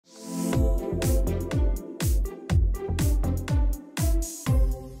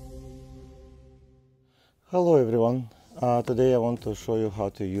Hello everyone, today I want to show you how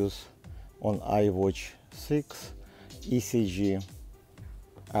to use on Iwatch 6 ECG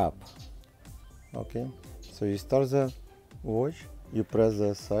app. Okay, so you start the watch, you press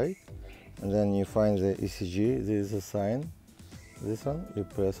the side and then you find the ECG. This is a sign, this one, you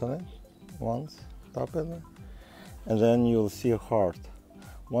press on it once, tap it, and then you'll see a heart.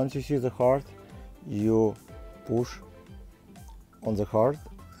 Once you see the heart, you push on the heart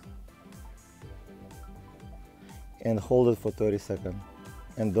and hold it for 30 seconds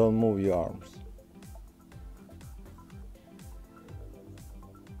and don't move your arms.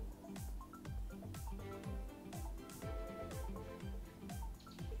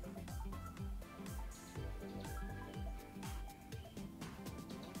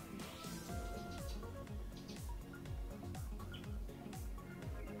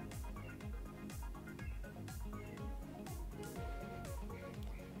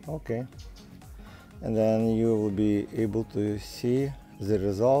 Okay, and then you will be able to see the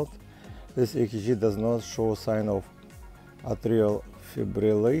result. This ECG does not show sign of atrial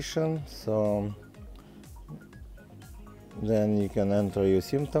fibrillation, so then you can enter your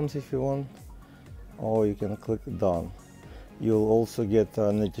symptoms if you want, or you can click done. You'll also get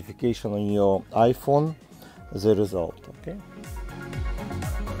a notification on your iPhone the result. Okay.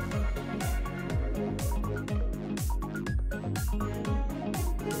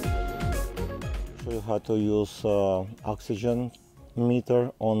 Show you how to use oxygen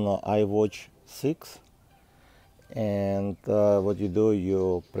meter on Iwatch 6, and what you do,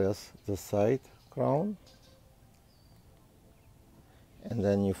 you press the side crown and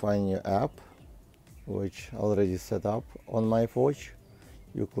then you find your app which already set up on my watch.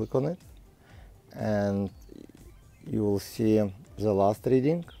 You click on it and you will see the last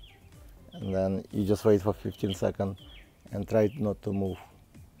reading, and then you just wait for 15 seconds and try not to move.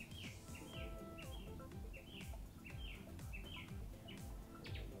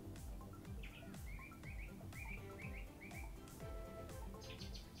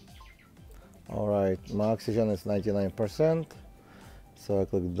 Alright, my oxygen is 99%, so I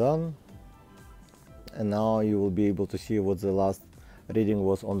click done, and now you will be able to see what the last reading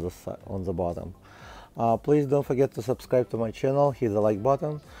was on the bottom. Please don't forget to subscribe to my channel, hit the like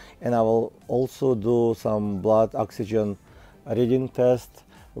button, and I will also do some blood oxygen reading test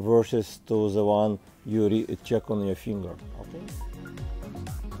versus to the one you check on your finger. Okay.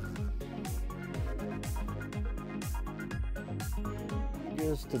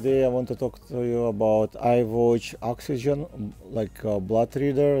 Today I want to talk to you about Iwatch oxygen, like blood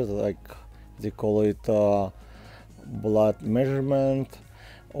reader, like they call it blood measurement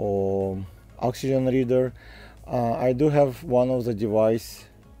or oxygen reader. I do have one of the device.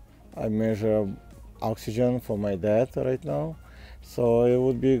 I measure oxygen for my dad right now, so it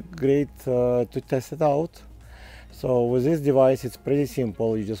would be great to test it out. So with this device it's pretty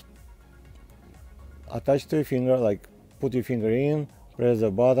simple. You just attach to your finger, like put your finger in, press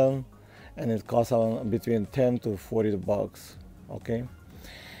the button, and it costs between 10 to 40 bucks. Okay,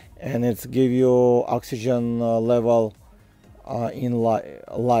 and it's give you oxygen level in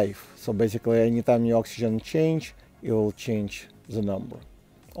life. So basically anytime your oxygen change, it will change the number.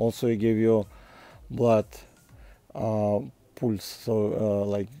 Also it give you blood pulse, so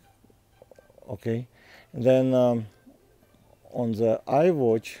like okay. And then on the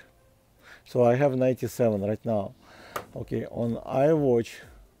Iwatch, so I have 97 right now. Okay, on Iwatch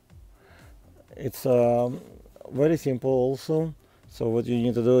it's very simple also. So what you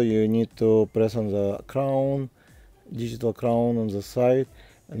need to do, you need to press on the crown, digital crown on the side,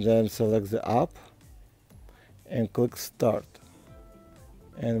 and then select the app and click start,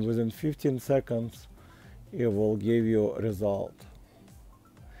 and within 15 seconds it will give you a result.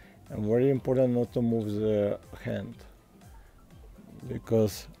 And very important not to move the hand,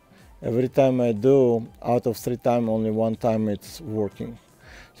 because every time I do, out of 3 times, only 1 time it's working.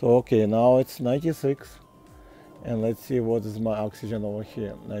 So okay, now it's 96, and let's see what is my oxygen over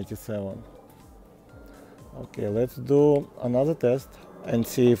here, 97. Okay, let's do another test and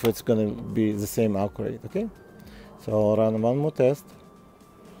see if it's gonna be the same accurate. Okay, so I'll run one more test.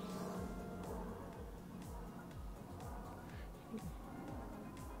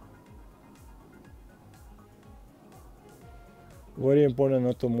 Very important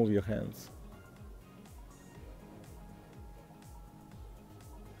not to move your hands.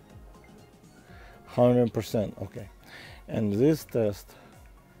 %, okay. And this test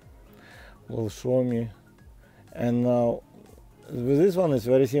will show me, and now with this one it's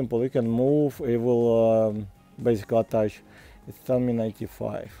very simple. You can move, it will basically attach. It's telling me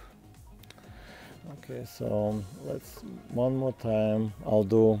 95. Okay, so let's one more time. I'll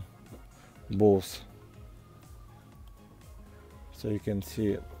do both. so you can see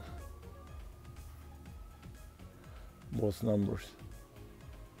it, both numbers.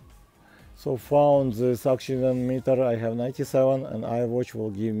 So found this oxygen meter, I have 97, and Iwatch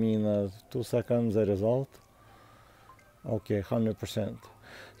will give me in 2 seconds the result. Okay, 100%.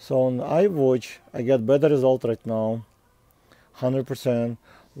 So on Iwatch I get better result right now, 100%,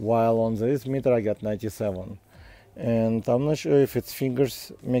 while on this meter I got 97. And I'm not sure if its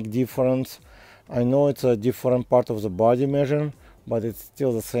fingers make difference. I know it's a different part of the body measure, but it's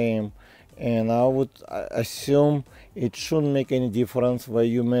still the same. And I would assume it shouldn't make any difference where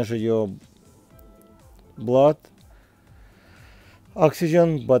you measure your blood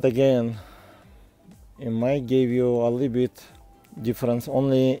oxygen, but again, it might give you a little bit difference,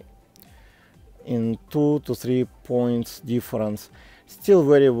 only in 2 to 3 points difference. Still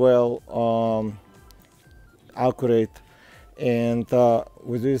very well accurate. And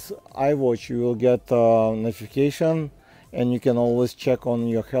with this Iwatch you will get a notification, and you can always check on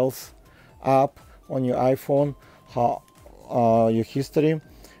your health app on your iPhone how your history.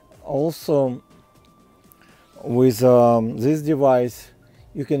 Also with this device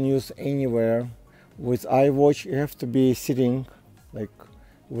you can use anywhere. With Iwatch you have to be sitting like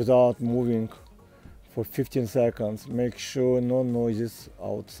without moving for 15 seconds. Make sure no noises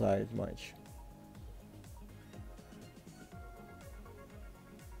outside much.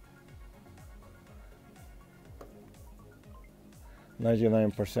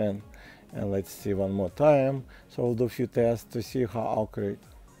 %. And let's see one more time. So we'll do a few tests to see how accurate.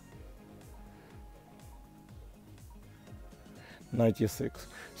 96.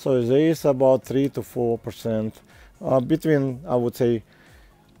 So there is about 3 to 4%, between, I would say,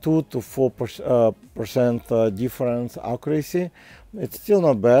 2 to 4% difference accuracy. It's still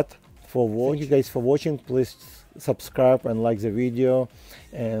not bad for watching. Thank you guys for watching. Please subscribe and like the video,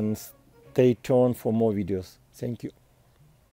 and stay tuned for more videos. Thank you.